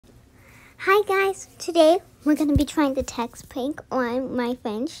Hi guys, today we're going to be trying the text prank on my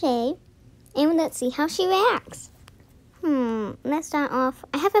friend Shay, and let's see how she reacts. Let's start off.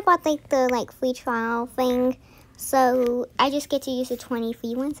 I haven't bought the free trial thing, so I just get to use the 20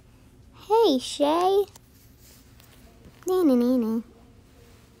 free ones. Hey Shay. Na.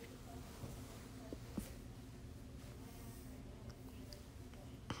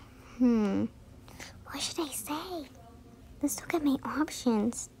 What should I say? Let's look at my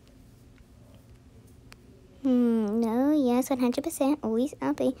options. No, yes, 100%. Always,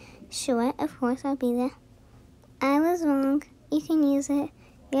 I'll be sure. Of course, I'll be there. I was wrong. You can use it.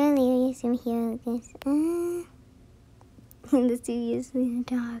 You're hilarious. I'm here with this. Let's do use the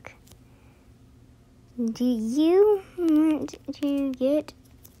dog. Do you want to get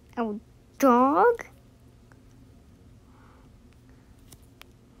a dog?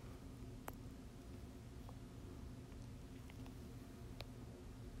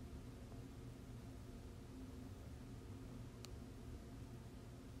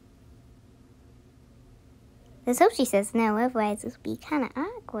 Let's hope she says no, otherwise this would be kind of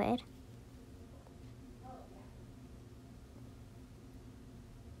awkward.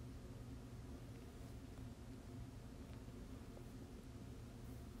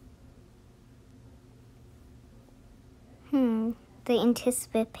 The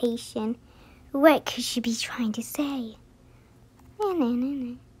anticipation. What could she be trying to say?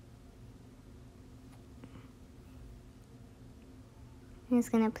 I'm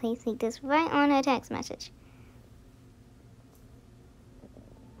just gonna place this right on her text message.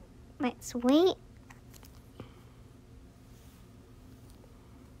 Let's wait.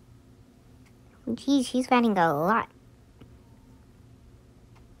 Geez, she's writing a lot.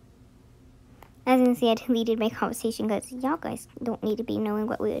 As you can see, I deleted my conversation because y'all guys don't need to be knowing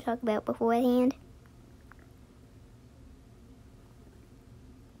what we were talking about beforehand.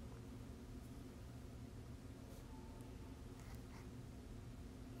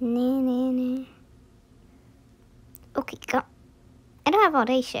 Nah. Okay, go. I don't have all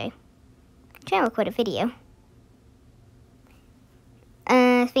day, Shay. I'm trying to record a video.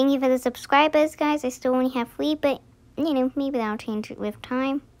 Thank you for the subscribers, guys. I still only have 3, but, you know, maybe that'll change with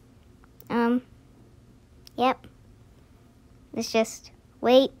time. Yep. Let's just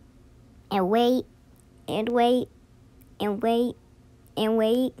wait, and wait, and wait, and wait, and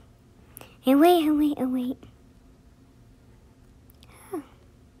wait, and wait, and wait, and wait.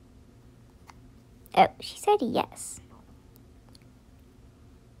 Oh, she said yes.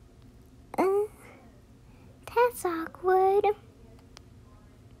 That's awkward.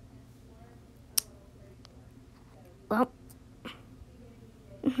 Well,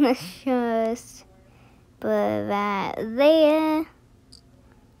 let's just put that there.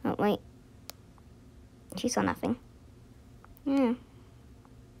 Oh, wait. She saw nothing. Yeah.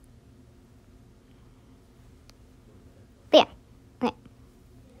 There. Okay.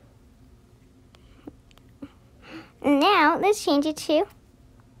 Now, let's change it to,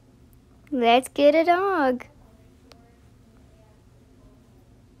 let's get a dog.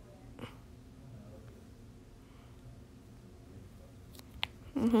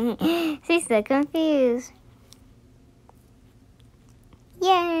 She's so confused.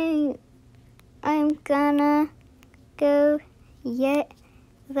 Yay! I'm gonna go get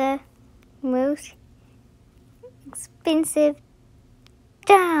the most expensive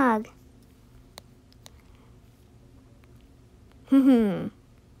dog.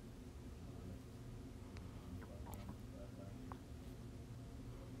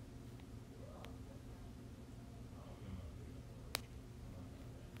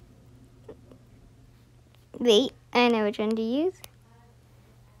 Wait, I know which one to use.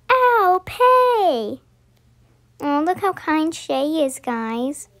 Ow, pay! Oh, look how kind Shay is,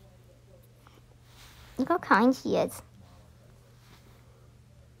 guys. Look how kind she is.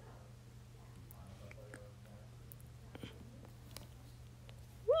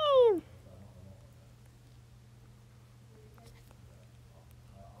 Yay!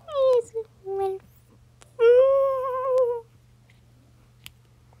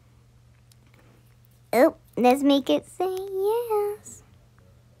 Oh, let's make it say yes.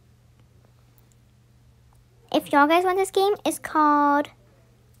 If y'all guys want this game, it's called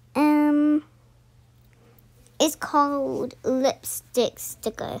Lipstick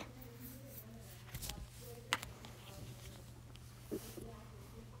Sticker.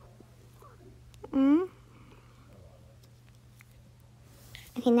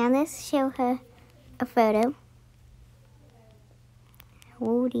 Okay, now let's show her a photo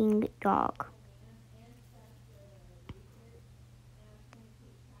holding the dog.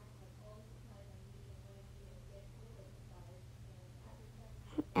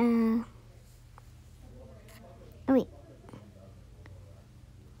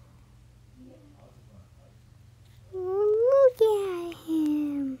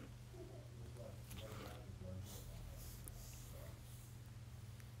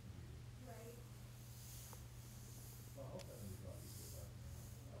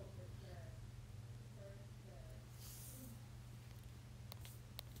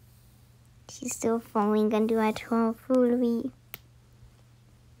 She's still falling under our tomfoolery.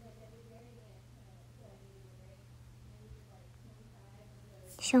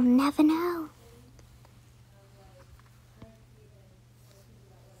 She'll never know.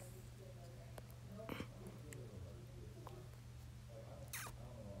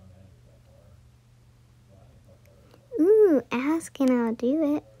 Ooh, ask and I'll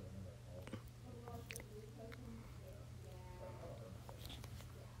do it.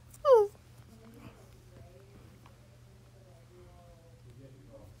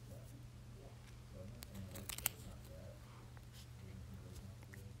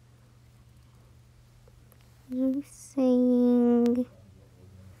 You saying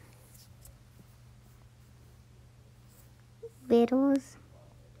riddles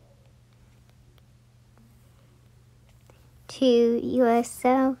to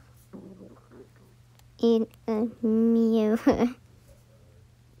yourself in a mirror.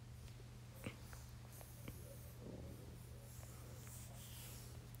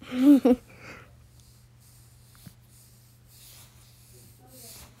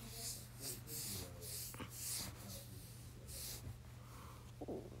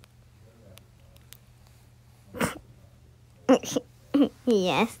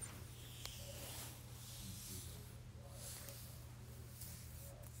 Yes.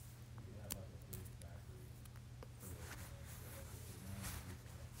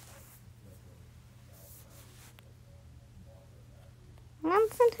 I'm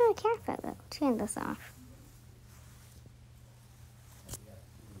sent to a cat photo. Turn this off.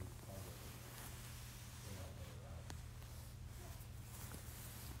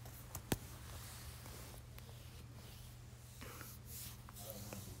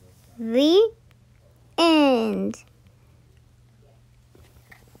 The end.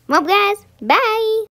 Well, guys, bye.